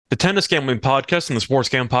The Tennis Gambling Podcast and the Sports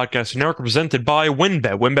Gambling Podcast Network are presented by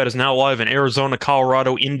WynnBET. WynnBET is now live in Arizona,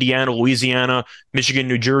 Colorado, Indiana, Louisiana, Michigan,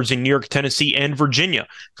 New Jersey, New York, Tennessee, and Virginia.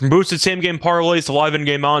 From boosted same-game parlays to live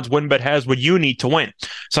in-game odds, WynnBET has what you need to win.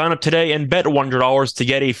 Sign up today and bet $100 to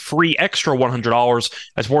get a free extra $100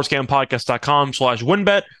 at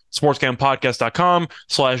sportsgamblingpodcast.com/WynnBET,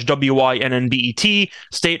 sportsgamblingpodcast.com/WYNNBET.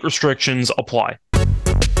 State restrictions apply.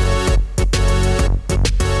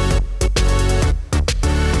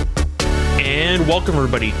 And welcome,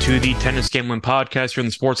 everybody, to the Tennis Gambling Podcast here in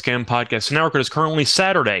the Sports Gambling Podcast Network. It is currently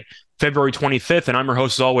Saturday, February 25th, and I'm your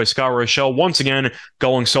host, as always, Scott Rochelle, once again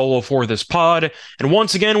going solo for this pod. And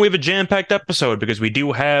once again, we have a jam-packed episode because we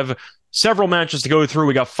do have several matches to go through.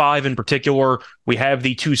 We got 5 in particular. We have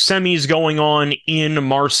the 2 semis going on in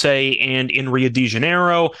Marseille and in Rio de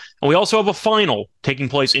Janeiro. And we also have a final taking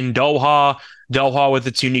place in Doha. Doha with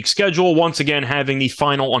its unique schedule, once again having the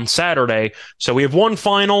final on Saturday. So we have 1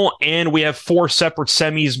 final and we have 4 separate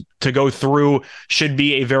semis to go through. Should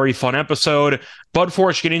be a very fun episode. But before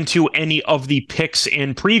I get into any of the picks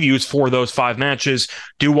and previews for those 5 matches,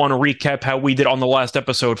 do want to recap how we did on the last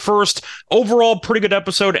episode first. Overall, pretty good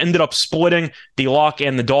episode. Ended up splitting the lock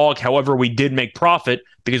and the dog. However, we did make profit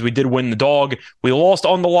because we did win the dog. We lost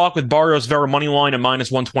on the lock with Barrios Vera money line at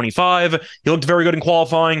 -125. He looked very good in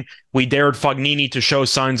qualifying. We dared Fognini to show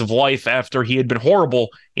signs of life after he had been horrible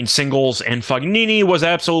in singles, and Fognini was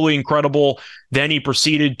absolutely incredible. Then he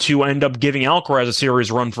proceeded to end up giving Alcaraz a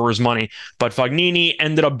serious run for his money, but Fognini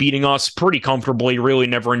ended up beating us pretty comfortably, really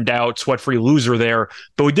never in doubt, sweat-free loser there.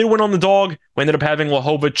 But we did win on the dog. We ended up having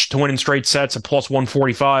Lajovic to win in straight sets at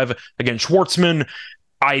 +145 against Schwartzman.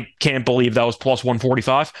 I can't believe that was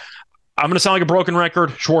 +145. I'm going to sound like a broken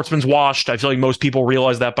record. Schwartzman's washed. I feel like most people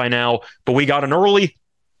realize that by now, but we got an early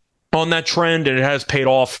on that trend, and it has paid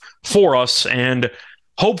off for us. And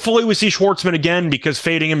hopefully we see Schwartzman again, because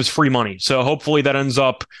fading him is free money. So hopefully that ends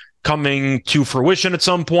up coming to fruition at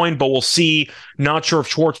some point, but we'll see. Not sure if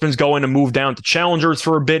Schwartzman's going to move down to challengers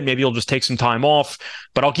for a bit. Maybe he'll just take some time off,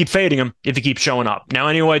 but I'll keep fading him if he keeps showing up. Now,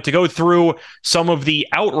 anyway, to go through some of the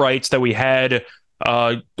outrights that we had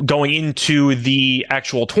going into the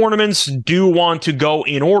actual tournaments, do want to go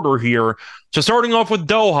in order here. So starting off with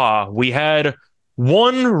Doha, we had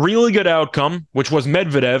one really good outcome, which was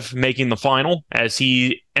Medvedev making the final, as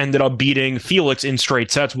he ended up beating Felix in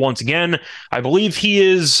straight sets once again. I believe he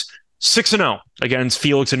is 6-0 against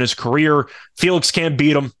Felix in his career. Felix can't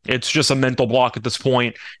beat him. It's just a mental block at this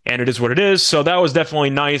point, and it is what it is. So that was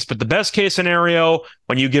definitely nice. But the best case scenario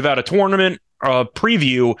when you give out a tournament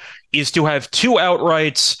preview is to have 2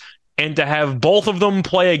 outrights and to have both of them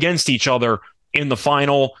play against each other in the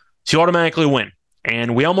final to automatically win.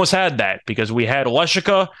 And we almost had that because we had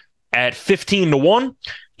Leshika at 15-1.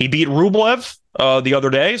 He beat Rublev the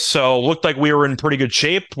other day, so looked like we were in pretty good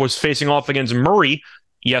shape. Was facing off against Murray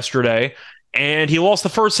yesterday, and he lost the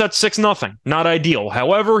first set 6-0. Not ideal.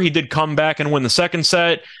 However, he did come back and win the second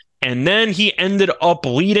set, and then he ended up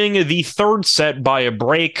leading the third set by a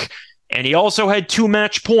break. And he also had 2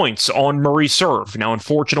 match points on Murray's serve. Now,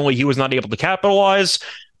 unfortunately, he was not able to capitalize,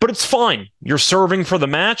 but it's fine. You're serving for the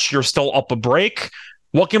match. You're still up a break.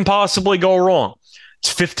 What can possibly go wrong?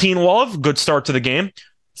 It's 15-love, good start to the game.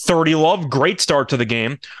 30-love, great start to the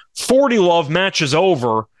game. 40-love, match is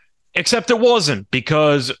over, except it wasn't,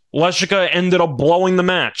 because Leshika ended up blowing the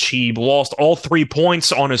match. He lost all 3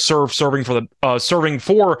 points on his serving for the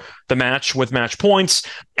match with match points,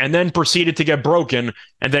 and then proceeded to get broken,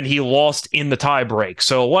 and then he lost in the tiebreak.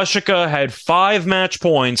 So Leshika had 5 match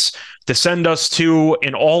points to send us to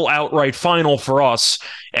an all-outright final for us,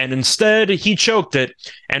 and instead he choked it,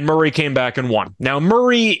 and Murray came back and won. Now,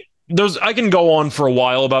 Murray, I can go on for a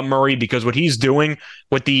while about Murray, because what he's doing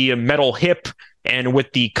with the metal hip and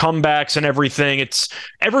with the comebacks and everything, it's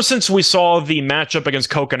ever since we saw the matchup against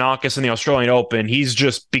Kokkinakis in the Australian Open, he's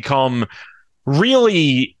just become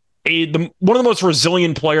really one of the most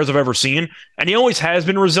resilient players I've ever seen. And he always has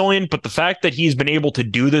been resilient, but the fact that he's been able to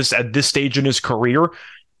do this at this stage in his career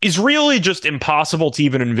is really just impossible to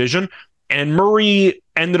even envision. And Murray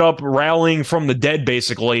ended up rallying from the dead,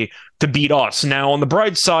 basically, to beat us. Now, on the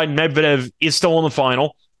bright side, Medvedev is still in the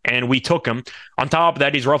final, and we took him. On top of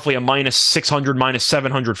that, he's roughly a -600,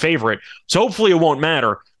 -700 favorite. So hopefully it won't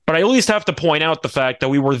matter. But I at least have to point out the fact that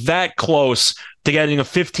we were that close to getting a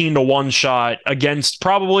 15-1 shot against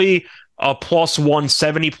probably a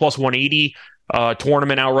 +170, +180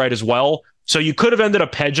 tournament outright as well. So you could have ended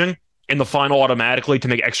up hedging in the final automatically to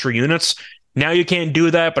make extra units. Now you can't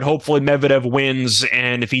do that, but hopefully Medvedev wins,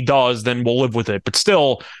 and if he does, then we'll live with it. But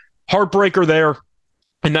still, heartbreaker there,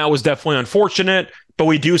 and that was definitely unfortunate. but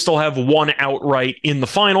we do still have one outright in the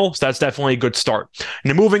final, so that's definitely a good start.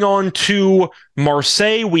 Now, moving on to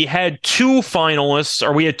Marseille, we had two finalists,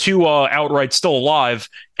 or we had two outrights still alive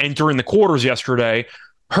entering the quarters yesterday.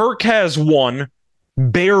 Herc has won,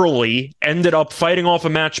 barely, ended up fighting off a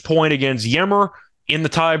match point against Yemmer in the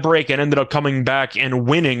tiebreak and ended up coming back and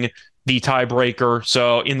winning the tiebreaker,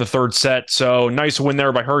 so in the third set. So nice win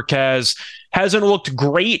there by Herkaz. Hasn't looked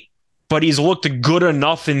great, but he's looked good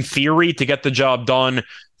enough in theory to get the job done.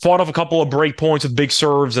 Fought off a couple of break points with big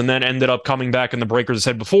serves and then ended up coming back in the breakers, as I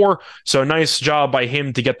said before. So nice job by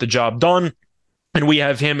him to get the job done. And we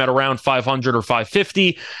have him at around 500 or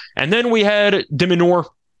 550. And then we had Diminor,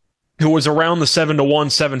 who was around the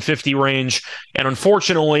 7-1, 750 range. And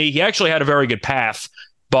unfortunately, he actually had a very good path,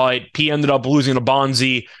 but he ended up losing to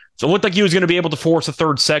Bonzi. So it looked like he was going to be able to force a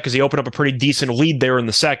third set because he opened up a pretty decent lead there in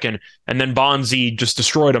the second. And then Bonzi just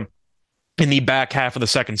destroyed him in the back half of the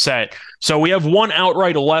second set. So we have one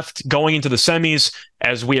outright left going into the semis,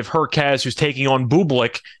 as we have Herkaz, who's taking on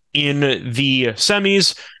Bublik in the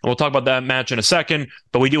semis. And we'll talk about that match in a second,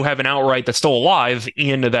 but we do have an outright that's still alive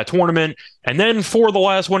in that tournament. And then for the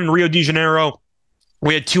last one in Rio de Janeiro,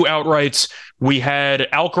 we had two outrights. We had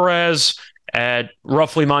Alcaraz at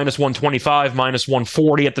roughly minus 125, minus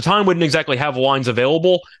 140. At the time, we didn't exactly have lines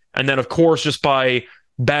available. And then, of course, just by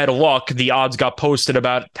bad luck, the odds got posted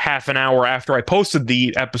about half an hour after I posted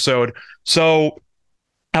the episode. So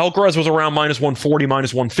Alcaraz was around minus 140,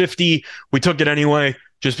 minus 150. We took it anyway,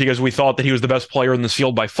 just because we thought that he was the best player in this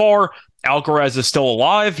field by far. Alcaraz is still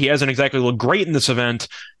alive. He hasn't exactly looked great in this event,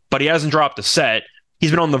 but he hasn't dropped a set. He's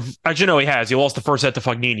been on the... Actually, no, he has. He lost the first set to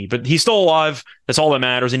Fognini, but he's still alive. That's all that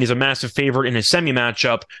matters, and he's a massive favorite in his semi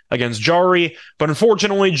matchup against Jarry. But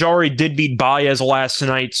unfortunately, Jarry did beat Baez last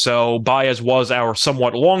night, so Baez was our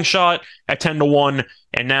somewhat long shot at 10-1,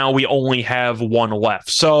 and now we only have one left.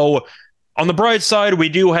 So on the bright side, we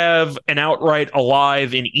do have an outright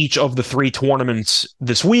alive in each of the three tournaments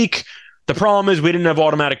this week. The problem is we didn't have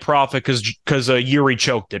automatic profit because Yuri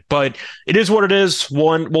choked it. But it is what it is.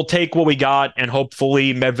 We'll take what we got, and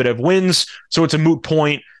hopefully Medvedev wins. So it's a moot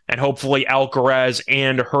point, and hopefully Alcaraz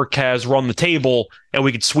and Herkaz run the table, and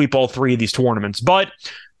we could sweep all three of these tournaments. But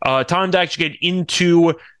time to actually get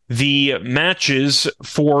into the matches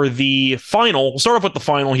for the final. We'll start off with the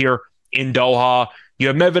final here in Doha. You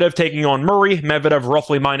have Medvedev taking on Murray. Medvedev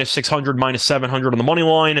roughly minus 600, minus 700 on the money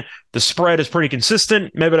line. The spread is pretty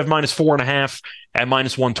consistent. Medvedev minus 4.5 at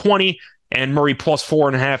minus 120, and Murray plus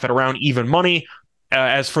 4.5 at around even money.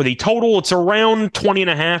 As for the total, it's around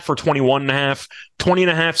 20.5 or 21.5.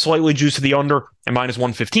 20.5 slightly juiced to the under at minus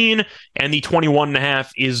 115, and the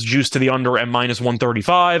 21.5 is juiced to the under at minus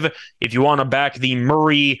 135. If you want to back the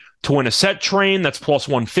Murray to win a set train, that's plus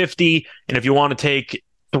 150, and if you want to take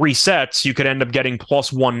three sets, you could end up getting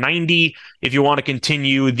plus 190. If you want to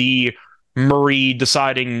continue the Murray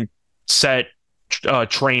deciding set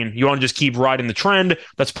train, you want to just keep riding the trend,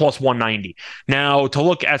 that's plus 190. Now, to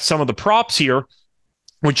look at some of the props here,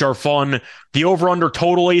 which are fun, the over-under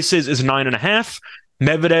total aces is 9.5.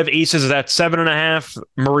 Medvedev aces is at 7.5.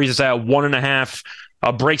 Murray's is at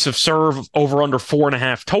 1.5. Breaks of serve over-under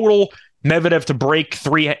 4.5 total. Medvedev to break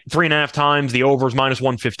 3.5 times. The over is minus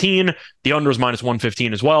 115. The under is minus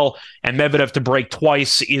 115 as well. And Medvedev to break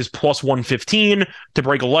twice is plus 115. To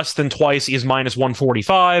break less than twice is minus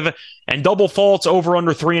 145. And double faults over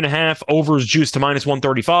under 3.5. Over is juiced to minus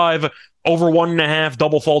 135. Over 1.5.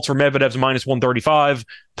 Double faults for Medvedev's minus 135.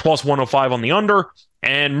 Plus 105 on the under.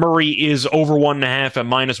 And Murray is over 1.5 at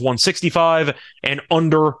minus 165. And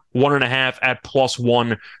under 1.5 at plus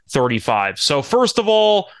 135. So first of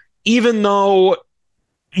all, even though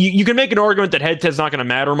you can make an argument that head-to-head's not going to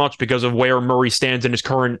matter much because of where Murray stands in his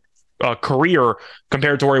current career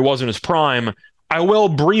compared to where he was in his prime, I will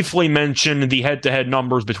briefly mention the head-to-head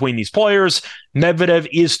numbers between these players. Medvedev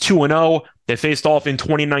is 2-0. They faced off in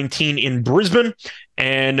 2019 in Brisbane,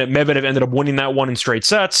 and Medvedev ended up winning that one in straight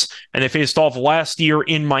sets. And they faced off last year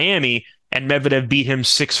in Miami, and Medvedev beat him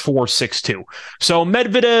 6-4, 6-2. So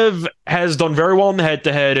Medvedev has done very well in the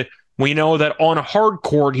head-to-head. We know that on a hard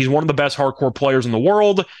court, he's one of the best hard court players in the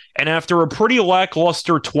world. And after a pretty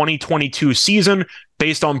lackluster 2022 season,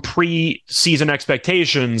 based on pre-season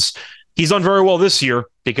expectations, he's done very well this year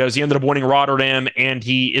because he ended up winning Rotterdam and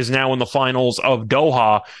he is now in the finals of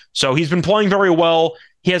Doha. So he's been playing very well.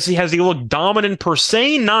 Has he looked dominant per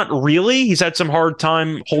se? Not really. He's had some hard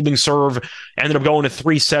time holding serve. Ended up going to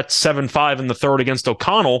 3 sets, 7-5 in the third against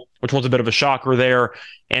O'Connell, which was a bit of a shocker there.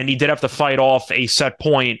 And he did have to fight off a set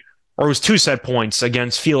point, or it was 2 set points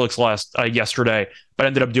against Felix yesterday, but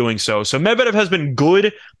ended up doing so. So Medvedev has been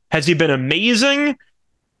good. Has he been amazing?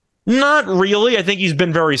 Not really. I think he's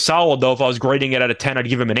been very solid, though. If I was grading it out of 10, I'd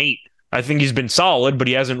give him an 8. I think he's been solid, but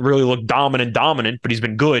he hasn't really looked dominant, but he's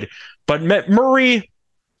been good. But Murray,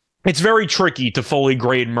 it's very tricky to fully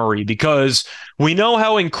grade Murray because we know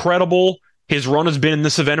how incredible his run has been in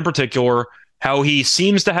this event in particular, how he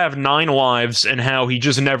seems to have 9 lives, and how he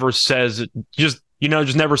just never says, just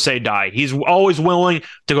never say die. He's always willing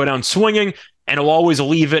to go down swinging, and he'll always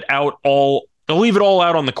leave it all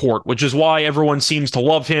out on the court, which is why everyone seems to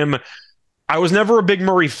love him. I was never a big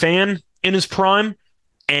Murray fan in his prime,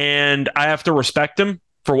 and I have to respect him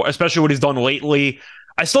for especially what he's done lately.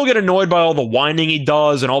 I still get annoyed by all the whining he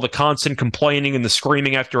does and all the constant complaining and the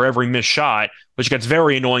screaming after every missed shot, which gets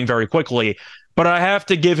very annoying very quickly. But I have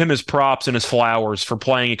to give him his props and his flowers for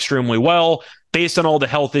playing extremely well based on all the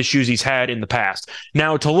health issues he's had in the past.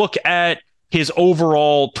 Now, to look at his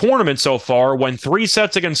overall tournament so far, went 3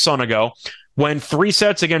 sets against Sonego, went 3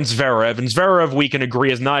 sets against Zverev, and Zverev, we can agree,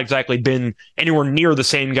 has not exactly been anywhere near the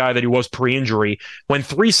same guy that he was pre-injury. Went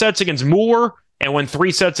 3 sets against Mueller, and went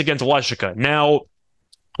 3 sets against Leshika. Now,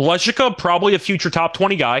 Leshika, probably a future top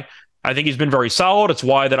 20 guy. I think he's been very solid. It's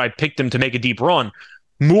why that I picked him to make a deep run.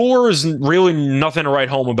 Mueller is really nothing to write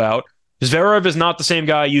home about. Zverev is not the same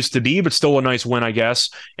guy I used to be, but still a nice win, I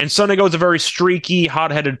guess. And Sonego is a very streaky,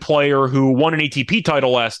 hot-headed player who won an ATP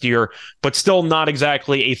title last year, but still not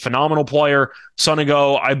exactly a phenomenal player.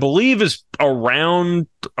 Sonego, I believe, is around...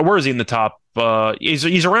 Where is he in the top?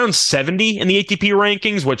 He's around 70 in the ATP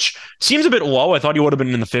rankings, which seems a bit low. I thought he would have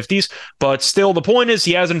been in the 50s. But still, the point is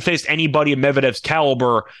he hasn't faced anybody of Medvedev's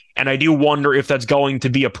caliber, and I do wonder if that's going to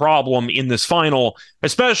be a problem in this final,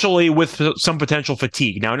 especially with some potential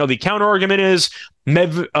fatigue. Now, I know the counter-argument is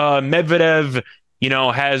Medvedev,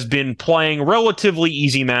 has been playing relatively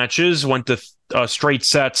easy matches, went to straight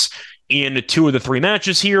sets in 2 of the 3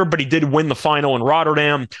 matches here, but he did win the final in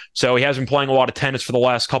Rotterdam, so he has been playing a lot of tennis for the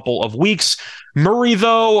last couple of weeks. Murray,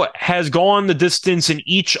 though, has gone the distance in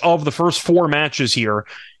each of the first 4 matches here,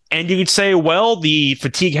 and you could say, well, the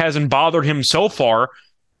fatigue hasn't bothered him so far,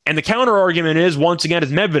 and the counter-argument is, once again,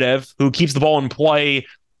 it's Medvedev, who keeps the ball in play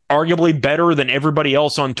arguably better than everybody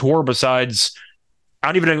else on tour besides...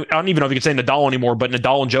 I don't even know if you can say Nadal anymore, but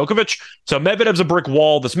Nadal and Djokovic. So Medvedev's a brick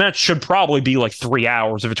wall. This match should probably be like 3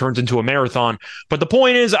 hours if it turns into a marathon. But the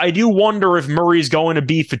point is, I do wonder if Murray's going to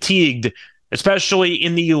be fatigued, especially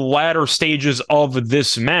in the latter stages of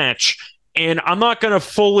this match. And I'm not going to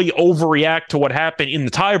fully overreact to what happened in the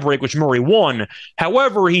tiebreak, which Murray won.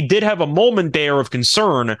 However, he did have a moment there of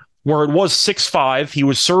concern where it was 6-5. He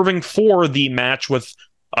was serving for the match with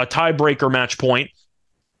a tiebreaker match point.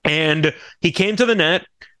 And he came to the net.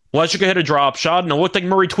 Leshika hit a drop shot, and it looked like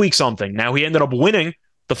Murray tweaked something. Now, he ended up winning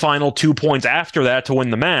the final 2 points after that to win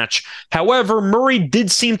the match. However, Murray did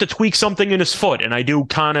seem to tweak something in his foot, and I do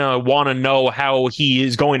kind of want to know how he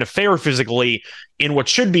is going to fare physically in what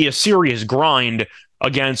should be a serious grind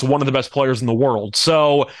against one of the best players in the world.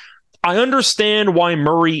 So I understand why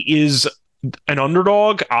Murray is an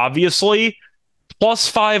underdog, obviously. Plus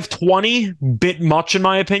 520, bit much in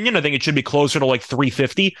my opinion. I think it should be closer to like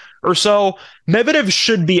 350 or so. Medvedev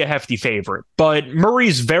should be a hefty favorite, but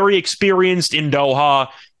Murray's very experienced in Doha.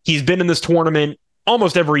 He's been in this tournament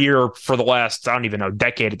almost every year for the last, I don't even know,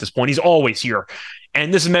 decade at this point. He's always here.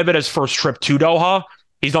 And this is Medvedev's first trip to Doha.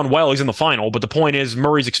 He's done well. He's in the final. But the point is,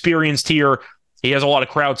 Murray's experienced here. He has a lot of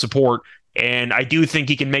crowd support. And I do think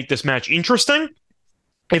he can make this match interesting.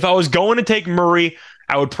 If I was going to take Murray,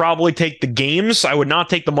 I would probably take the games. I would not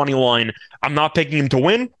take the money line. I'm not picking him to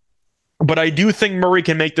win, but I do think Murray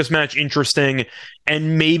can make this match interesting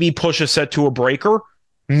and maybe push a set to a breaker.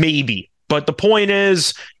 Maybe. But the point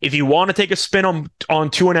is, if you want to take a spin on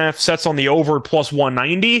 2.5 sets on the over at plus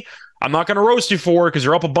 190, I'm not going to roast you for it because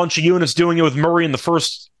you're up a bunch of units doing it with Murray in the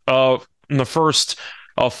first 4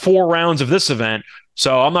 rounds of this event.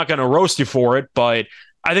 So I'm not going to roast you for it, but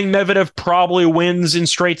I think Medvedev probably wins in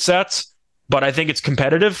straight sets. But I think it's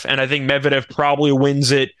competitive, and I think Medvedev probably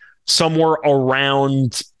wins it somewhere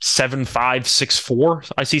around 7-5,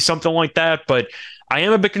 6-4. I see something like that, but I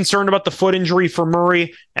am a bit concerned about the foot injury for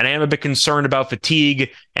Murray, and I am a bit concerned about fatigue,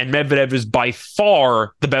 and Medvedev is by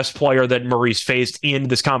far the best player that Murray's faced in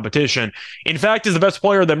this competition. In fact, is the best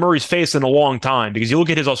player that Murray's faced in a long time, because you look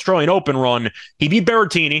at his Australian Open run, he beat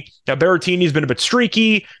Berrettini. Now, Berrettini's been a bit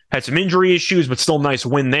streaky, had some injury issues, but still nice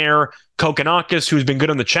win there. Kokkinakis, who's been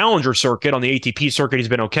good on the Challenger circuit, on the ATP circuit, he's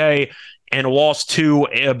been okay, and lost to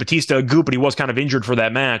Bautista Agut, but he was kind of injured for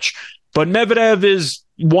that match. But Medvedev is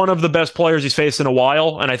one of the best players he's faced in a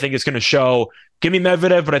while, and I think it's going to show. Give me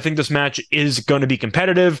Medvedev, but I think this match is going to be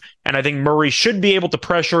competitive, and I think Murray should be able to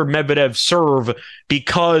pressure Medvedev's serve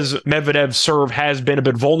because Medvedev's serve has been a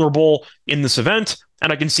bit vulnerable in this event.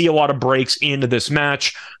 and I can see a lot of breaks into this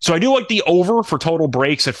match. So I do like the over for total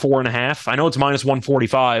breaks at 4.5. I know it's minus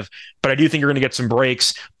 145, but I do think you're going to get some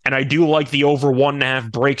breaks, and I do like the over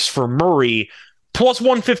 1.5 breaks for Murray. Plus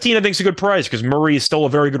 115, I think, is a good price because Murray is still a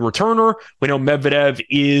very good returner. We know Medvedev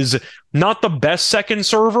is not the best second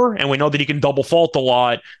server, and we know that he can double fault a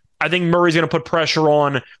lot. I think Murray's going to put pressure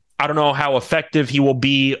on. I don't know how effective he will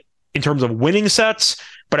be in terms of winning sets,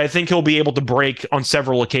 but I think he'll be able to break on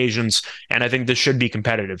several occasions, and I think this should be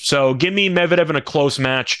competitive. So give me Medvedev in a close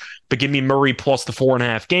match, but give me Murray plus the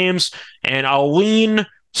 4.5 games, and I'll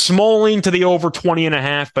small lean to the over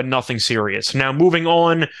 20.5, but nothing serious. Now moving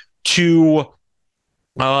on to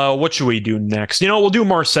what should we do next? We'll do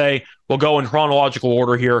Marseille. We'll go in chronological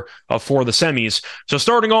order here for the semis. So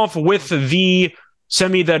starting off with the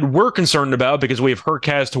semi that we're concerned about because we have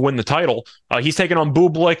Hurkacz to win the title. He's taking on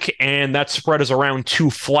Bublik, and that spread is around 2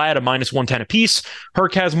 flat at minus 110 apiece.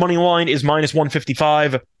 Hurkacz money line is minus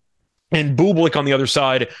 155. And Bublik on the other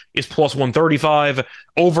side is plus 135.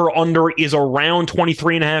 Over-under is around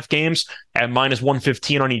 23.5 games at minus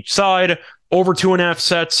 115 on each side. Over 2.5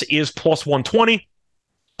 sets is plus 120.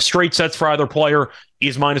 Straight sets for either player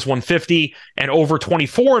is minus 150, and over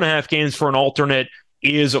 24.5 games for an alternate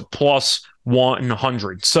is plus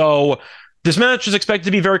 100. So this match is expected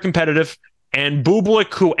to be very competitive, and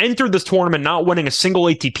Bublik, who entered this tournament not winning a single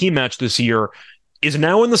ATP match this year, is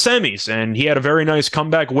now in the semis, and he had a very nice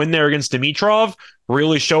comeback win there against Dimitrov,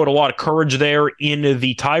 really showed a lot of courage there in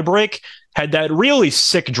the tiebreak, had that really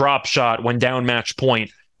sick drop shot when down match point,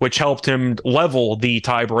 which helped him level the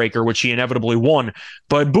tiebreaker, which he inevitably won.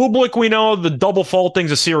 But Bublik, we know the double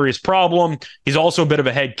faulting's a serious problem. He's also a bit of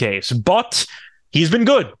a head case, but he's been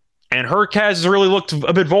good. And Hurkacz has really looked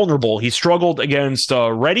a bit vulnerable. He struggled against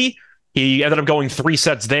Reddy. He ended up going 3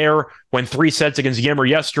 sets there, went 3 sets against Ymer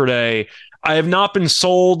yesterday. I have not been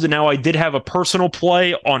sold. Now, I did have a personal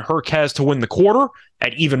play on Hurkacz to win the quarter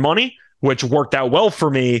at even money, which worked out well for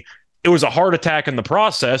me. It was a heart attack in the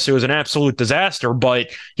process. It was an absolute disaster, but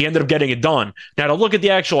he ended up getting it done. Now, to look at the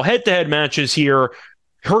actual head-to-head matches here,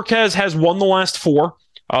 Hurkacz has won the last 4.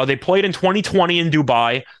 They played in 2020 in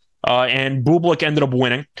Dubai, and Bublik ended up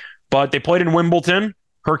winning. But they played in Wimbledon.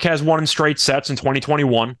 Hurkacz won in straight sets in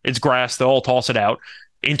 2021. It's grass. They'll all toss it out.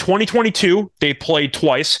 In 2022, they played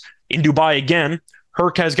twice. In Dubai again,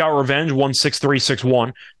 Hurkacz got revenge, won 6-3,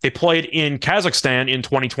 6-1. They played in Kazakhstan in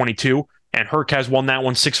 2022. And Hurkacz won that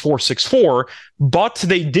one 6-4, 6-4. But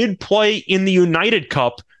they did play in the United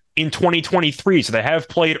Cup in 2023. So they have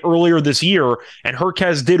played earlier this year, and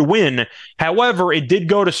Hurkacz did win. However, it did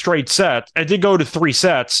go to straight sets. It did go to 3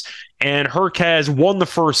 sets, and Hurkacz won the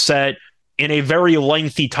first set in a very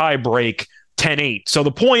lengthy tiebreak, 10-8. So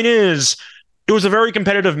the point is, it was a very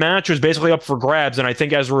competitive match. It was basically up for grabs, and I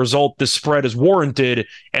think as a result, this spread is warranted,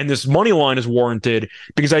 and this money line is warranted,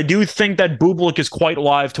 because I do think that Bublik is quite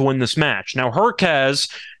live to win this match. Now,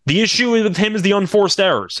 Hurkacz, the issue with him is the unforced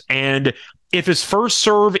errors, and if his first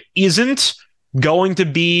serve isn't going to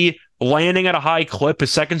be landing at a high clip,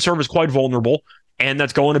 his second serve is quite vulnerable, and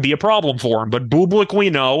that's going to be a problem for him. But Bublik, we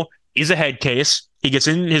know, is a head case. He gets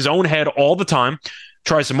in his own head all the time.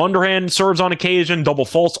 Tries some underhand serves on occasion, double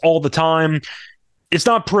faults all the time. It's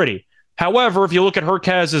not pretty. However, if you look at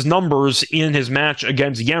Hurkacz's numbers in his match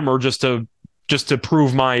against Ymer, just to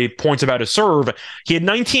prove my points about his serve, he had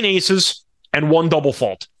 19 aces and 1 double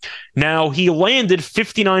fault. Now, he landed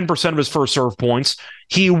 59% of his first serve points.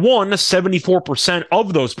 He won 74%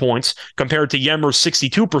 of those points compared to Ymer's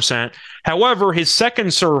 62%. However, his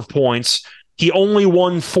second serve points, he only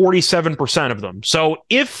won 47% of them. So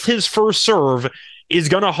if his first serve is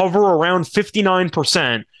going to hover around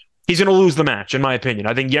 59%, he's going to lose the match, in my opinion.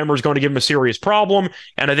 I think Ymer's going to give him a serious problem,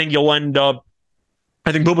 and I think Bublik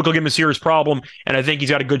will give him a serious problem, and I think he's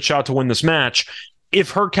got a good shot to win this match.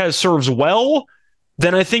 If Hurkacz serves well,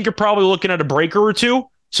 then I think you're probably looking at a breaker or 2.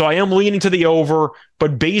 So I am leaning to the over,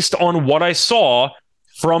 but based on what I saw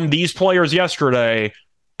from these players yesterday,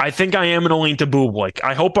 I think I am going to lean to Bublik.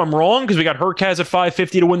 I hope I'm wrong because we got Hurkacz at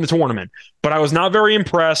 550 to win the tournament. But I was not very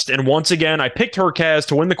impressed. And once again, I picked Hurkacz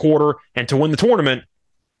to win the quarter and to win the tournament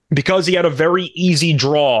because he had a very easy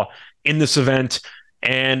draw in this event.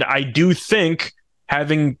 And I do think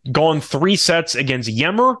having gone 3 sets against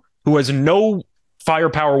Ymer, who has no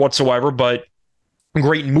firepower whatsoever, but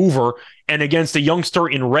great mover, and against a youngster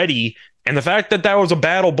in Reddy, and the fact that that was a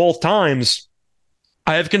battle both times,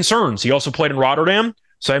 I have concerns. He also played in Rotterdam,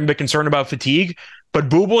 so I haven't been concerned about fatigue. But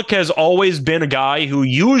Bublik has always been a guy who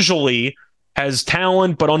usually has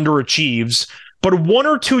talent but underachieves. But 1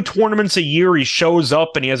 or 2 tournaments a year, he shows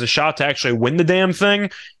up and he has a shot to actually win the damn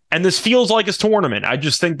thing. And this feels like his tournament. I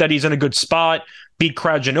just think that he's in a good spot. Beat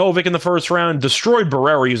Krajinovic in the first round, destroyed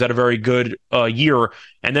Barreri, who's had a very good year,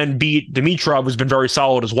 and then beat Dimitrov, who's been very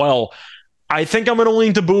solid as well. I think I'm going to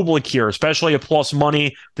lean to Bublik here, especially at plus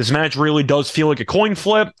money. This match really does feel like a coin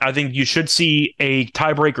flip. I think you should see a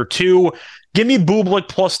tiebreaker 2. Give me Bublik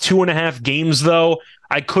plus 2.5 games, though.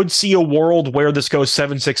 I could see a world where this goes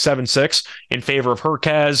 7-6, 7-6 in favor of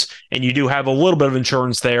Hurkacz, and you do have a little bit of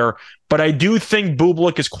insurance there. But I do think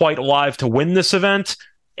Bublik is quite live to win this event,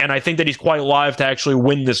 and I think that he's quite live to actually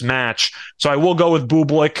win this match. So I will go with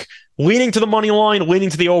Bublik, leaning to the money line, leaning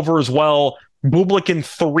to the over as well. Bublik in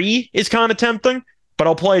 3 is kind of tempting, but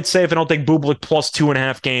I'll play it safe and I'll take Bublik plus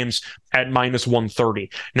 2.5 games at minus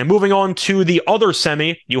 130. Now, moving on to the other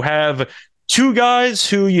semi, you have two guys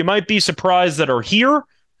who you might be surprised that are here.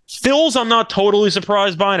 Phil's I'm not totally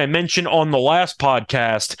surprised by, and I mentioned on the last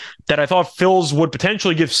podcast that I thought Phil's would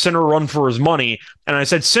potentially give Sinner a run for his money, and I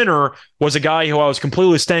said Sinner was a guy who I was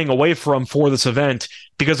completely staying away from for this event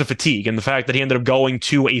because of fatigue and the fact that he ended up going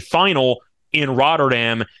to a final in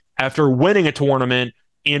Rotterdam after winning a tournament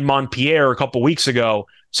in Montpellier a couple weeks ago.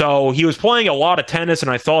 So he was playing a lot of tennis,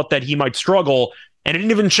 and I thought that he might struggle, and it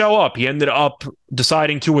didn't even show up. He ended up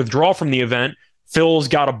deciding to withdraw from the event. Phil's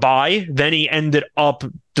got a bye. Then he ended up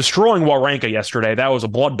destroying Wawrinka yesterday. That was a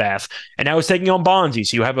bloodbath. And now he's taking on Bonzi.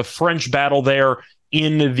 So you have a French battle there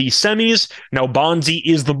in the semis. Now Bonzi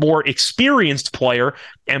is the more experienced player,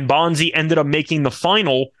 and Bonzi ended up making the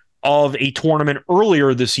final of a tournament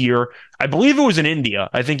earlier this year. I believe it was in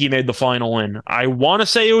India. I think he made the final in. I want to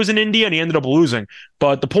say it was in India, and he ended up losing.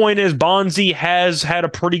 But the point is, Bonzi has had a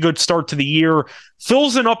pretty good start to the year.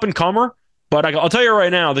 Phil's an up-and-comer, but I'll tell you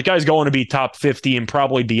right now, the guy's going to be top 50 and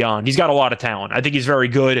probably beyond. He's got a lot of talent. I think he's very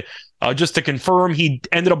good. Just to confirm, he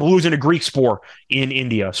ended up losing to Greek Sport in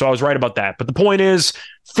India, so I was right about that. But the point is,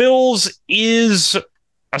 Phil's is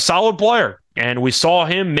a solid player, and we saw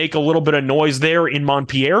him make a little bit of noise there in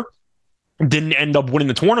Montpellier. Didn't end up winning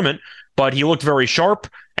the tournament, but he looked very sharp,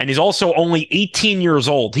 and he's also only 18 years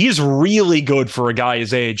old. He's really good for a guy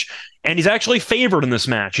his age, and he's actually favored in this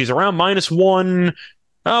match. He's around minus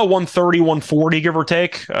 130, 140, give or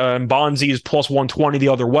take. And Bonzi is plus 120 the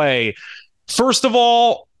other way. First of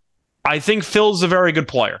all, I think Phil's a very good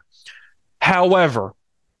player. However,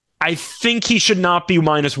 I think he should not be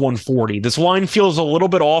minus 140. This line feels a little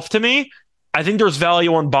bit off to me. I think there's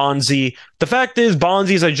value on Bonzi. The fact is,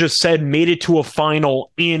 Bonzi, as I just said, made it to a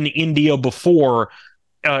final in India before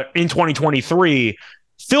in 2023.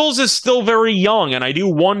 Phil's is still very young, and I do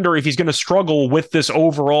wonder if he's going to struggle with this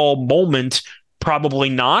overall moment. Probably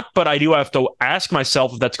not, but I do have to ask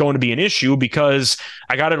myself if that's going to be an issue, because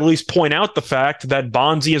I got to at least point out the fact that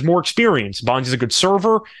Bonzi has more experience. Bonzi's a good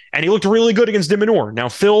server, and he looked really good against de Minaur. Now,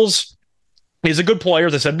 Phil's is a good player,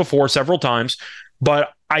 as I said before several times,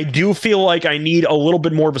 but I do feel like I need a little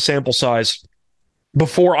bit more of a sample size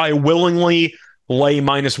before I willingly lay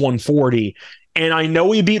minus 140. And I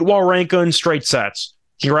know he beat Wawrinka in straight sets.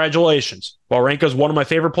 Congratulations. Wawrinka is one of my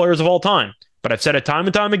favorite players of all time, but I've said it time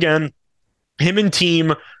and time again, him and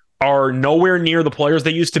team are nowhere near the players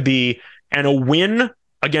they used to be, and a win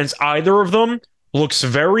against either of them looks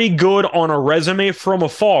very good on a resume from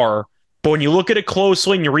afar, but when you look at it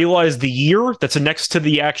closely and you realize the year that's next to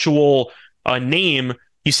the actual name,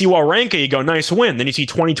 you see Wawrinka, you go, nice win. Then you see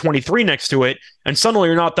 2023 next to it, and suddenly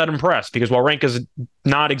you're not that impressed, because Wawrinka's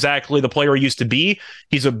not exactly the player he used to be.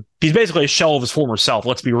 He's basically a shell of his former self,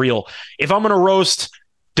 let's be real. If I'm going to roast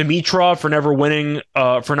Dimitrov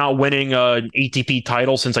for not winning an ATP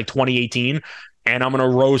title since like 2018, and I'm going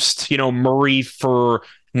to roast, Murray for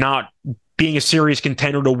not being a serious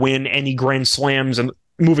contender to win any Grand Slams and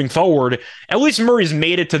moving forward, at least Murray's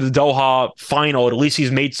made it to the Doha final. At least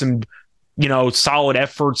he's made some, solid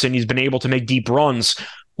efforts, and he's been able to make deep runs.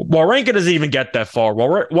 Wawrinka doesn't even get that far.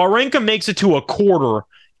 Wawrinka makes it to a quarter,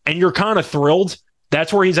 and you're kind of thrilled.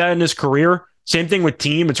 That's where he's at in his career. Same thing with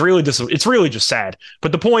team. It's really just sad.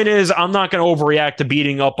 But the point is, I'm not going to overreact to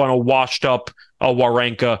beating up on a washed up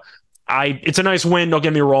Wawrinka. It's a nice win. Don't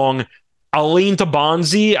get me wrong. I'll lean to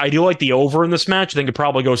Bonzi. I do like the over in this match. I think it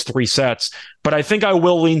probably goes 3 sets, but I think I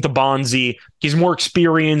will lean to Bonzi. He's more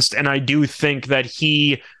experienced, and I do think that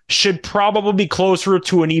he should probably be closer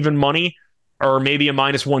to an even money, or maybe a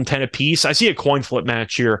minus 110 apiece. I see a coin flip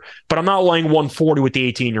match here, but I'm not laying 140 with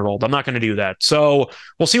the 18-year-old. I'm not going to do that. So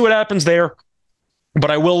we'll see what happens there.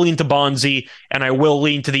 But I will lean to Bonzi, and I will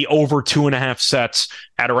lean to the over 2.5 sets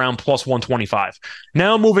at around plus 125.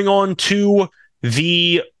 Now moving on to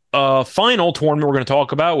the final tournament we're going to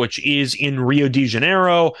talk about, which is in Rio de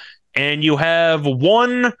Janeiro. And you have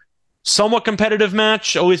one somewhat competitive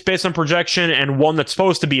match, at least based on projection, and one that's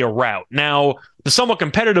supposed to be a rout. Now, the somewhat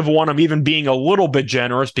competitive one, I'm even being a little bit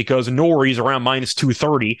generous because Nori's around minus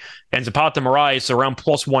 230 and Zapata Moraes around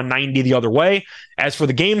plus 190 the other way. As for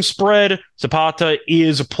the game spread, Zapata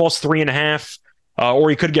is plus 3.5.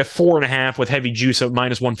 Or you could get 4.5 with heavy juice at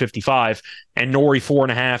minus 155, and Nori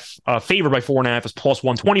 4.5, favored by 4.5 is plus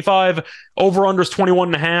 125. Over under is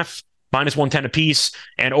 21.5, minus 110 apiece,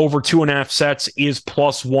 and over 2.5 sets is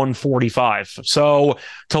plus 145. So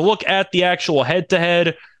to look at the actual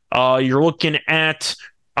head-to-head, you're looking at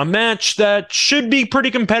a match that should be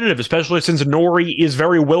pretty competitive, especially since Nori is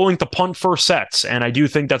very willing to punt first sets. And I do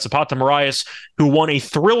think that Zapata Moraes, who won a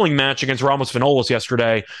thrilling match against Ramos Vinolas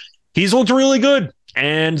yesterday, he's looked really good.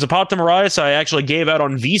 And Zapata Moraes, I actually gave out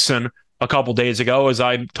on VSiN a couple days ago as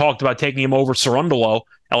I talked about taking him over Cerundolo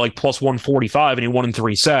at like plus 145, and he won in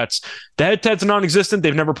 3 sets. The head-to-head's non-existent.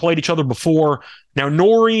 They've never played each other before. Now,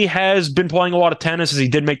 Nori has been playing a lot of tennis as he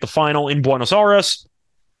did make the final in Buenos Aires,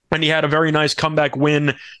 and he had a very nice comeback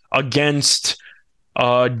win against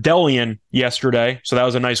Delian yesterday, so that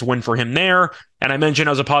was a nice win for him there. And I mentioned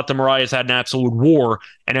how Zapata Moraes had an absolute war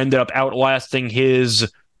and ended up outlasting his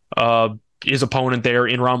opponent there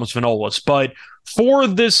in Ramos Vinolas. But for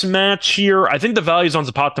this match here, I think the value's on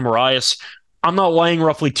Zapata Moraes. I'm not laying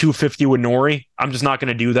roughly 250 with Nori. I'm just not going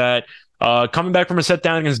to do that. Coming back from a set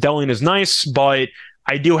down against Delian is nice, but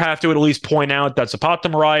I do have to at least point out that Zapata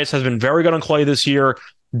Moraes has been very good on clay this year.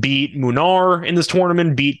 Beat Munar in this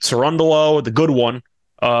tournament, beat Cerundolo, the good one,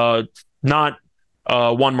 not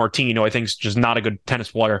Juan Martino, I think is just not a good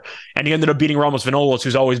tennis player. And he ended up beating Ramos Vinolas,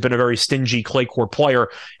 who's always been a very stingy clay court player.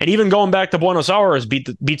 And even going back to Buenos Aires, beat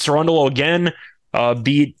Cerundolo again,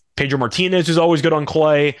 beat Pedro Martinez, who's always good on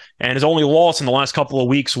clay, and his only loss in the last couple of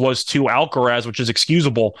weeks was to Alcaraz, which is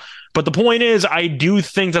excusable. But the point is, I do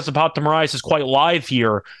think that Zapata Moraes is quite live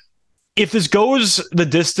here. If this goes the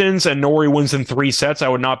distance and Nori wins in 3 sets, I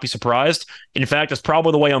would not be surprised. In fact, that's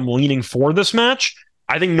probably the way I'm leaning for this match.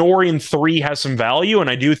 I think Nori in 3 has some value, and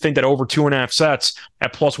I do think that over 2.5 sets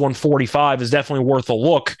at plus 145 is definitely worth a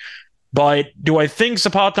look. But do I think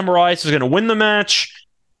Zapata Moraes is going to win the match?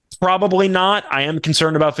 Probably not. I am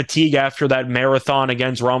concerned about fatigue after that marathon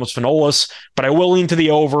against Ramos Vinolas, but I will lean to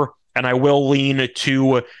the over, and I will lean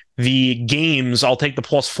to the games. I'll take the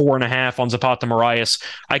plus 4.5 on Zapata Moraes.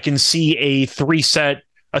 I can see a three-setter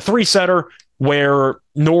where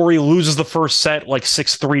Nori loses the first set like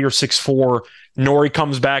 6-3 or 6-4. Nori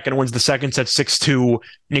comes back and wins the second set 6-2, and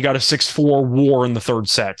you got a 6-4 war in the third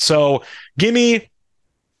set. So give me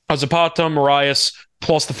a Zapata Moraes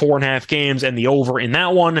plus the 4.5 games and the over in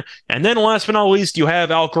that one. And then last but not least, you have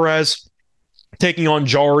Alcaraz taking on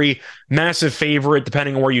Jari. Massive favorite,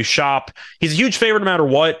 depending on where you shop. He's a huge favorite no matter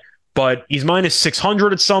what, but he's minus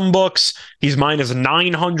 600 at some books. He's minus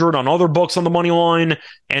 900 on other books on the money line.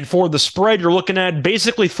 And for the spread, you're looking at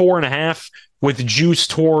basically 4.5 with juice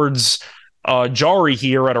towards Jari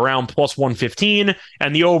here at around plus 115.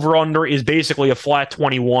 And the over-under is basically a flat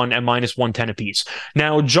 21 and minus 110 apiece.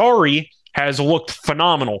 Now, Jari has looked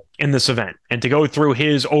phenomenal in this event. And to go through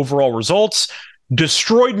his overall results,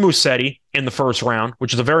 destroyed Musetti in the first round,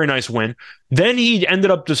 which is a very nice win. Then he ended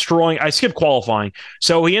up I skipped qualifying.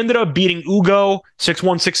 So he ended up beating Ugo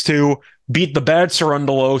 6-1, 6-2, beat the bad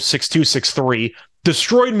Cerundolo 6-2, 6-3,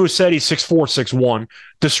 destroyed Musetti 6-4, 6-1,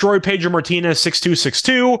 destroyed Pedro Martinez 6-2,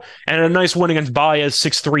 6-2, and a nice win against Baez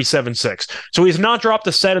 6-3, 7-6. So he's not dropped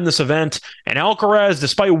a set in this event, and Alcaraz,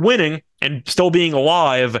 despite winning and still being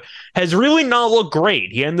alive, has really not looked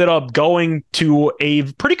great. He ended up going to a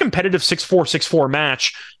pretty competitive 6-4, 6-4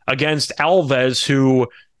 match against Alves, who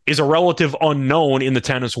is a relative unknown in the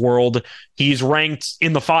tennis world. He's ranked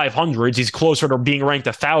in the 500s. He's closer to being ranked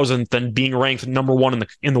 1,000th than being ranked number 1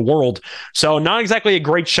 in the world. So not exactly a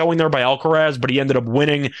great showing there by Alcaraz, but he ended up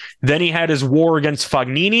winning. Then he had his war against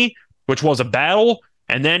Fognini, which was a battle.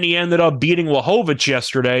 And then he ended up beating Lajovic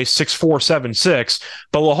yesterday, 6-4, 7-6.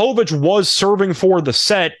 But Lajovic was serving for the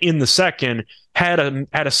set in the second, had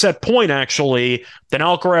a set point, actually. Then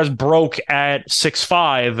Alcaraz broke at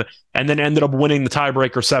 6-5, and then ended up winning the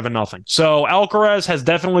tiebreaker 7-0. So Alcaraz has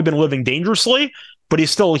definitely been living dangerously, but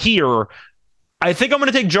he's still here. I think I'm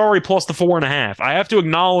going to take Jari plus the 4.5. I have to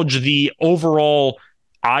acknowledge the overall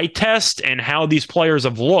eye test and how these players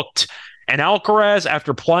have looked. And Alcaraz,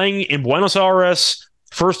 after playing in Buenos Aires,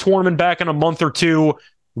 first tournament back in a month or two,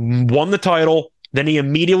 won the title. Then he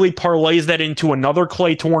immediately parlays that into another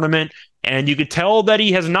clay tournament. And you could tell that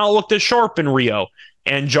he has not looked as sharp in Rio.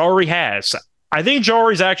 And Jari has. I think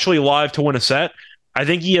Jari's actually live to win a set. I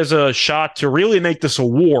think he has a shot to really make this a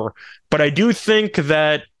war. But I do think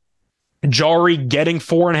that Jari getting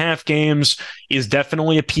 4.5 games is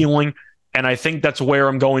definitely appealing, and I think that's where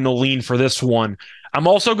I'm going to lean for this one. I'm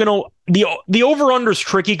also going to the over-under is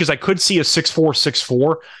tricky because I could see a 6-4,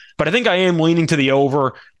 6-4, but I think I am leaning to the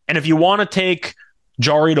over. And if you want to take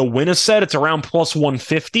Jari to win a set, it's around plus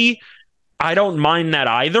 150. I don't mind that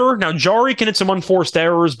either. Now, Jari can hit some unforced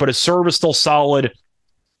errors, but his serve is still solid.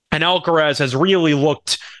 And Alcaraz has really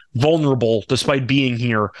looked vulnerable despite being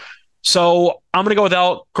here. So I'm going to go with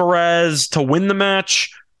Alcaraz to win the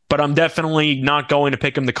match, but I'm definitely not going to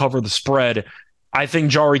pick him to cover the spread. I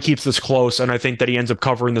think Jari keeps this close, and I think that he ends up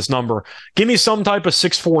covering this number. Give me some type of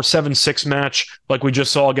 6-4, 7-6 match like we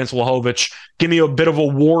just saw against Vlahovic. Give me a bit of a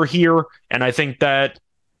war here, and I think that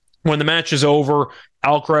when the match is over,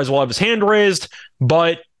 Alcaraz will have his hand raised,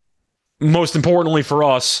 but most importantly for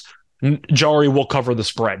us, Jari will cover the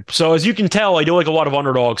spread. So as you can tell, I do like a lot of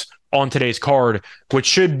underdogs on today's card, which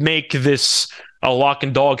should make this a lock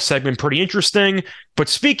and dog segment pretty interesting. But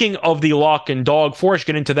speaking of the lock and dog, before I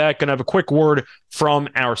get into that, going to have a quick word from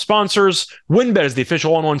our sponsors. WynnBET is the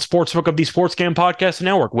official online sportsbook of the Sports Gam Podcast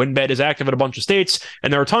Network. WynnBET is active in a bunch of states,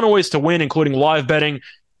 and there are a ton of ways to win, including live betting,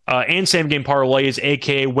 and same-game parlays,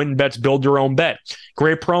 aka WynnBET's Build Your Own Bet.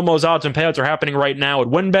 Great promos, odds, and payouts are happening right now at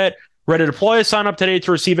WynnBET. Ready to play? Sign up today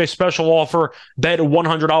to receive a special offer. Bet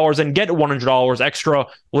 $100 and get $100 extra,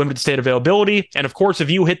 limited state availability. And of course, if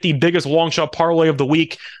you hit the biggest long shot parlay of the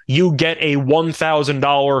week, you get a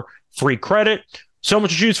 $1,000 free credit. So much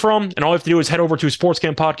to choose from, and all you have to do is head over to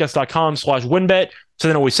sportscampodcast.com/WynnBET. So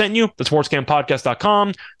they know we sent you, the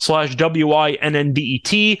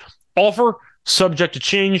sportscampodcast.com/WINNBET. Offer subject to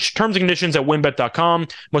change. Terms and conditions at wynnbet.com.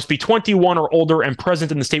 Must be 21 or older and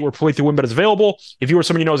present in the state where play through WynnBET is available. If you or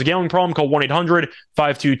somebody knows a gambling problem, call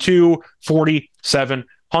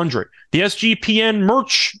 1-800-522-4700. The SGPN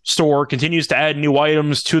merch store continues to add new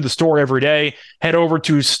items to the store every day. Head over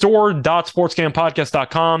to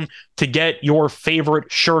store.sportscampodcast.com to get your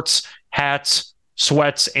favorite shirts, hats,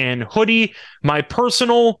 sweats, and hoodie. My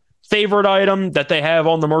personal favorite item that they have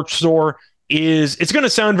on the merch store is, it's going to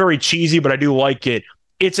sound very cheesy, but I do like it.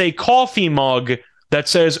 It's a coffee mug that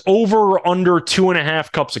says over or under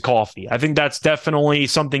 2.5 cups of coffee. I think that's definitely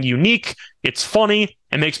something unique. It's funny.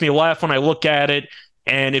 It makes me laugh when I look at it.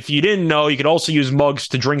 And if you didn't know, you could also use mugs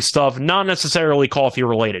to drink stuff, not necessarily coffee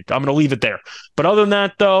related. I'm going to leave it there. But other than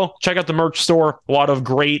that, though, check out the merch store. A lot of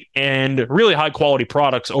great and really high quality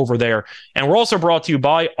products over there. And we're also brought to you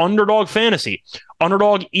by Underdog Fantasy.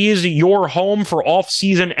 Underdog is your home for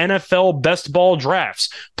off-season NFL best ball drafts.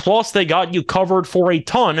 Plus, they got you covered for a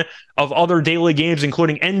ton of other daily games,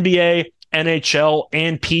 including NBA, NHL,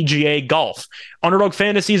 and PGA golf. Underdog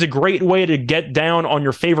Fantasy is a great way to get down on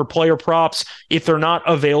your favorite player props if they're not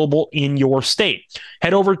available in your state.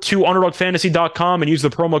 Head over to underdogfantasy.com and use the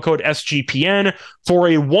promo code SGPN for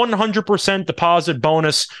a 100% deposit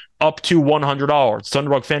bonus up to $100. It's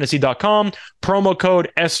underdogfantasy.com, promo code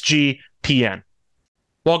SGPN.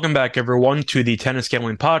 Welcome back, everyone, to the Tennis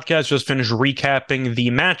Gambling Podcast. Just finished recapping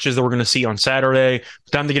the matches that we're going to see on Saturday.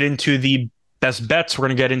 Time to get into the best bets. We're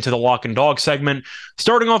going to get into the lock and dog segment.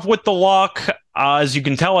 Starting off with the lock, as you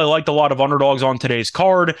can tell, I liked a lot of underdogs on today's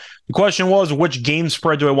card. The question was, which game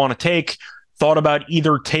spread do I want to take? Thought about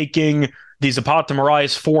either taking the Zapata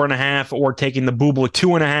Moraes 4.5 or taking the Bublik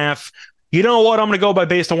 2.5. You know what? I'm going to go by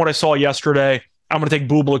based on what I saw yesterday. I'm going to take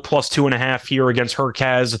Bublik plus 2.5 here against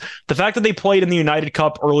Hurkacz. The fact that they played in the United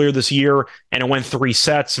Cup earlier this year and it went 3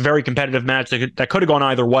 sets, very competitive match that could have gone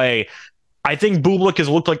either way. I think Bublik has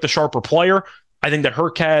looked like the sharper player. I think that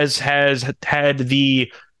Hurkacz has had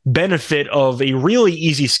the benefit of a really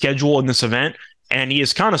easy schedule in this event, and he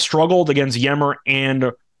has kind of struggled against Ymer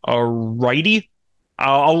and Righty.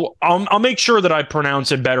 I'll make sure that I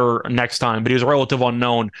pronounce it better next time, but he was a relative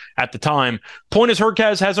unknown at the time. Point is,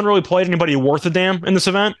 Hurkacz hasn't really played anybody worth a damn in this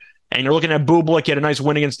event, and you're looking at Bublik. He had a nice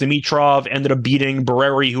win against Dimitrov, ended up beating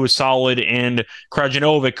Barreri, who was solid, and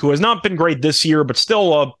Krajinovic, who has not been great this year, but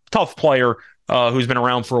still a tough player who's been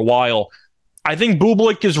around for a while. I think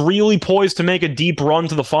Bublik is really poised to make a deep run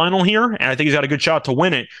to the final here, and I think he's got a good shot to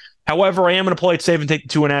win it. However, I am going to play it safe and take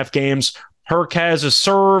the 2.5 games. Hurkacz's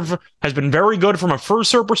serve has been very good from a first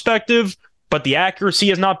serve perspective, but the accuracy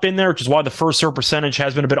has not been there, which is why the first serve percentage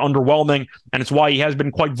has been a bit underwhelming, and it's why he has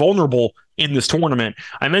been quite vulnerable in this tournament.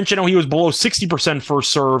 I mentioned how he was below 60%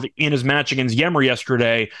 first serve in his match against Ymer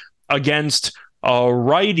yesterday. Against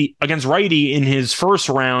righty in his first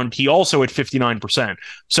round, he also hit 59%.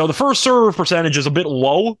 So the first serve percentage is a bit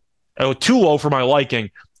low, too low for my liking.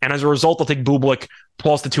 And as a result, I'll take Bublik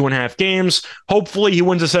plus the 2.5 games. Hopefully he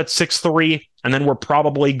wins a set 6-3, and then we're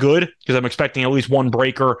probably good because I'm expecting at least one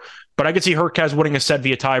breaker. But I could see Hurkacz winning a set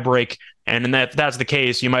via tiebreak, and if that's the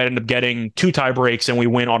case, you might end up getting 2 tie breaks and we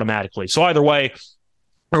win automatically. So either way,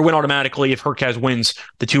 or win automatically if Hurkacz wins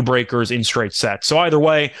the 2 breakers in straight sets. So either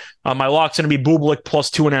way, my lock's going to be Bublik plus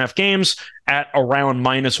 2.5 games at around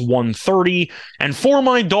minus 130. And for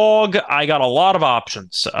my dog, I got a lot of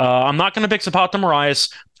options. I'm not going to pick Zapata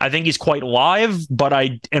Miralles. I think he's quite live, but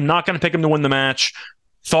I am not going to pick him to win the match.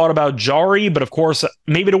 Thought about Jari, but of course,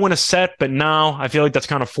 maybe to win a set, but no, I feel like that's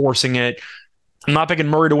kind of forcing it. I'm not picking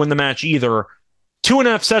Murray to win the match either.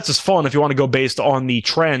 2.5 sets is fun if you want to go based on the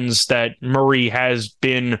trends that Murray has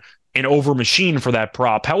been an over machine for that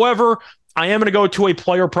prop. However, I am going to go to a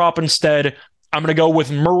player prop instead. I'm going to go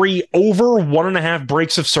with Murray over 1.5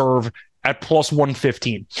 breaks of serve at plus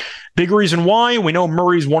 115. Big reason why, we know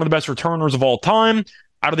Murray's one of the best returners of all time.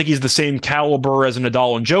 I don't think he's the same caliber as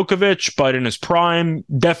Nadal and Djokovic, but in his prime,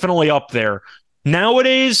 definitely up there.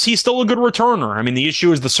 Nowadays, he's still a good returner. I mean, the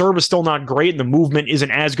issue is the serve is still not great and the movement isn't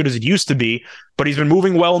as good as it used to be, but he's been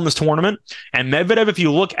moving well in this tournament. And Medvedev, if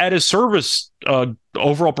you look at his service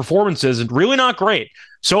overall performances, really not great.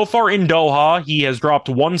 So far in Doha, he has dropped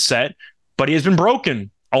 1 set, but he has been broken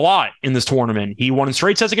a lot in this tournament. He won in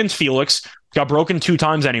straight sets against Felix, got broken 2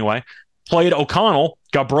 times anyway. Played O'Connell,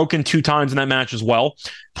 got broken 2 times in that match as well.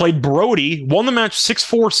 Played Brody, won the match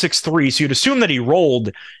 6-4, 6-3, so you'd assume that he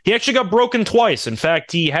rolled. He actually got broken twice. In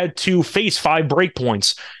fact, he had to face 5 break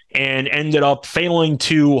points and ended up failing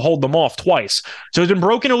to hold them off twice. So he's been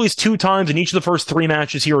broken at least 2 times in each of the first 3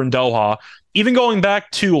 matches here in Doha. Even going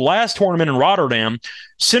back to last tournament in Rotterdam,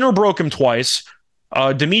 Sinner broke him twice.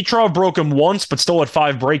 Dimitrov broke him once, but still had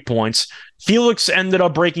 5 break points. Felix ended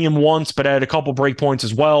up breaking him once, but had a couple break points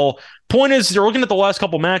as well. Point is, you're looking at the last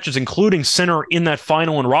couple matches, including Sinner in that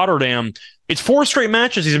final in Rotterdam. It's 4 straight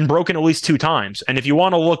matches he's been broken at least 2 times. And if you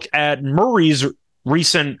want to look at Murray's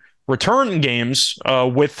recent return games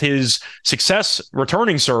with his success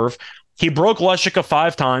returning serve, he broke Leshika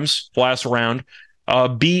 5 times last round.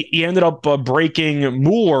 He ended up breaking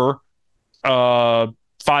Mueller 5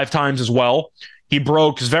 times as well. He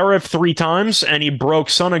broke Zverev 3 times, and he broke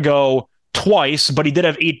Sonego twice, but he did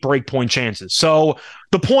have 8 breakpoint chances. So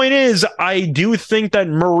the point is, I do think that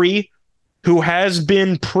Murray, who has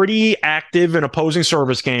been pretty active in opposing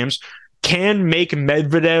service games, can make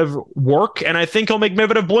Medvedev work, and I think he'll make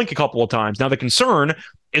Medvedev blink a couple of times. Now, the concern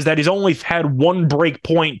is that he's only had 1 break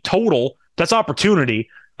point total. That's opportunity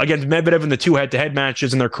against Medvedev in the 2 head-to-head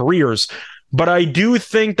matches in their careers. But I do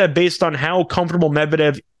think that based on how comfortable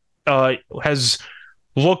Medvedev has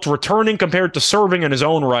looked returning compared to serving in his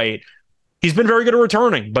own right, he's been very good at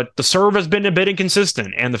returning, but the serve has been a bit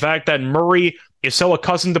inconsistent. And the fact that Murray is so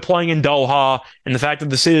accustomed to playing in Doha, and the fact that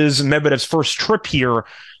this is Medvedev's first trip here,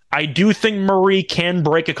 I do think Murray can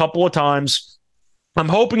break a couple of times. I'm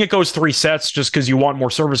hoping it goes 3 sets just because you want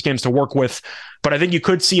more service games to work with. But I think you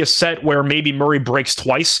could see a set where maybe Murray breaks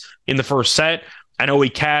twice in the first set. I know he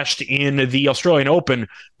cashed in the Australian Open.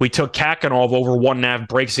 We took Kakanov over 1.5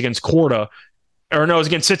 breaks against Korda. Or no, it was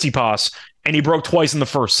against Tsitsipas. And he broke twice in the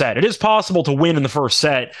first set. It is possible to win in the first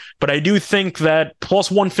set, but I do think that plus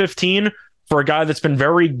 115 for a guy that's been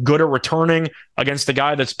very good at returning against a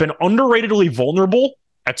guy that's been underratedly vulnerable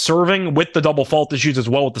at serving with the double fault issues as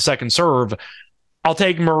well with the second serve, I'll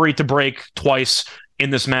take Murray to break twice in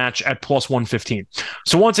this match at plus 115.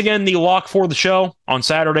 So once again, the lock for the show on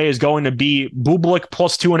Saturday is going to be Bublik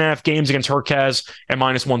plus 2.5 games against Hurkacz at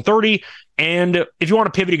minus 130. And if you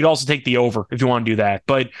want to pivot, you could also take the over if you want to do that.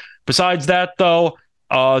 But besides that, though,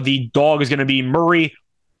 the dog is going to be Murray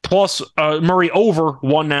Murray over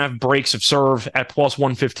 1.5 breaks of serve at plus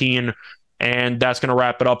 115. And that's going to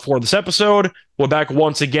wrap it up for this episode. We're back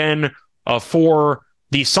once again for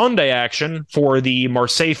the Sunday action for the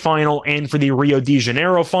Marseille final and for the Rio de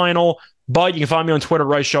Janeiro final. But you can find me on Twitter,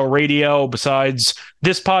 Rice Show Radio. Besides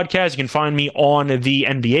this podcast, you can find me on the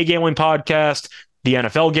NBA Gambling Podcast, the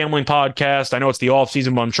NFL Gambling Podcast. I know it's the off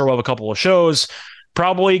season, but I'm sure we'll have a couple of shows.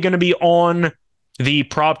 Probably going to be on the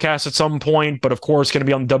Propcast at some point, but of course going to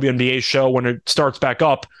be on the WNBA show when it starts back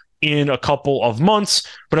up in a couple of months.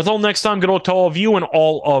 But until next time, good luck to all of you and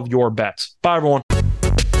all of your bets. Bye, everyone.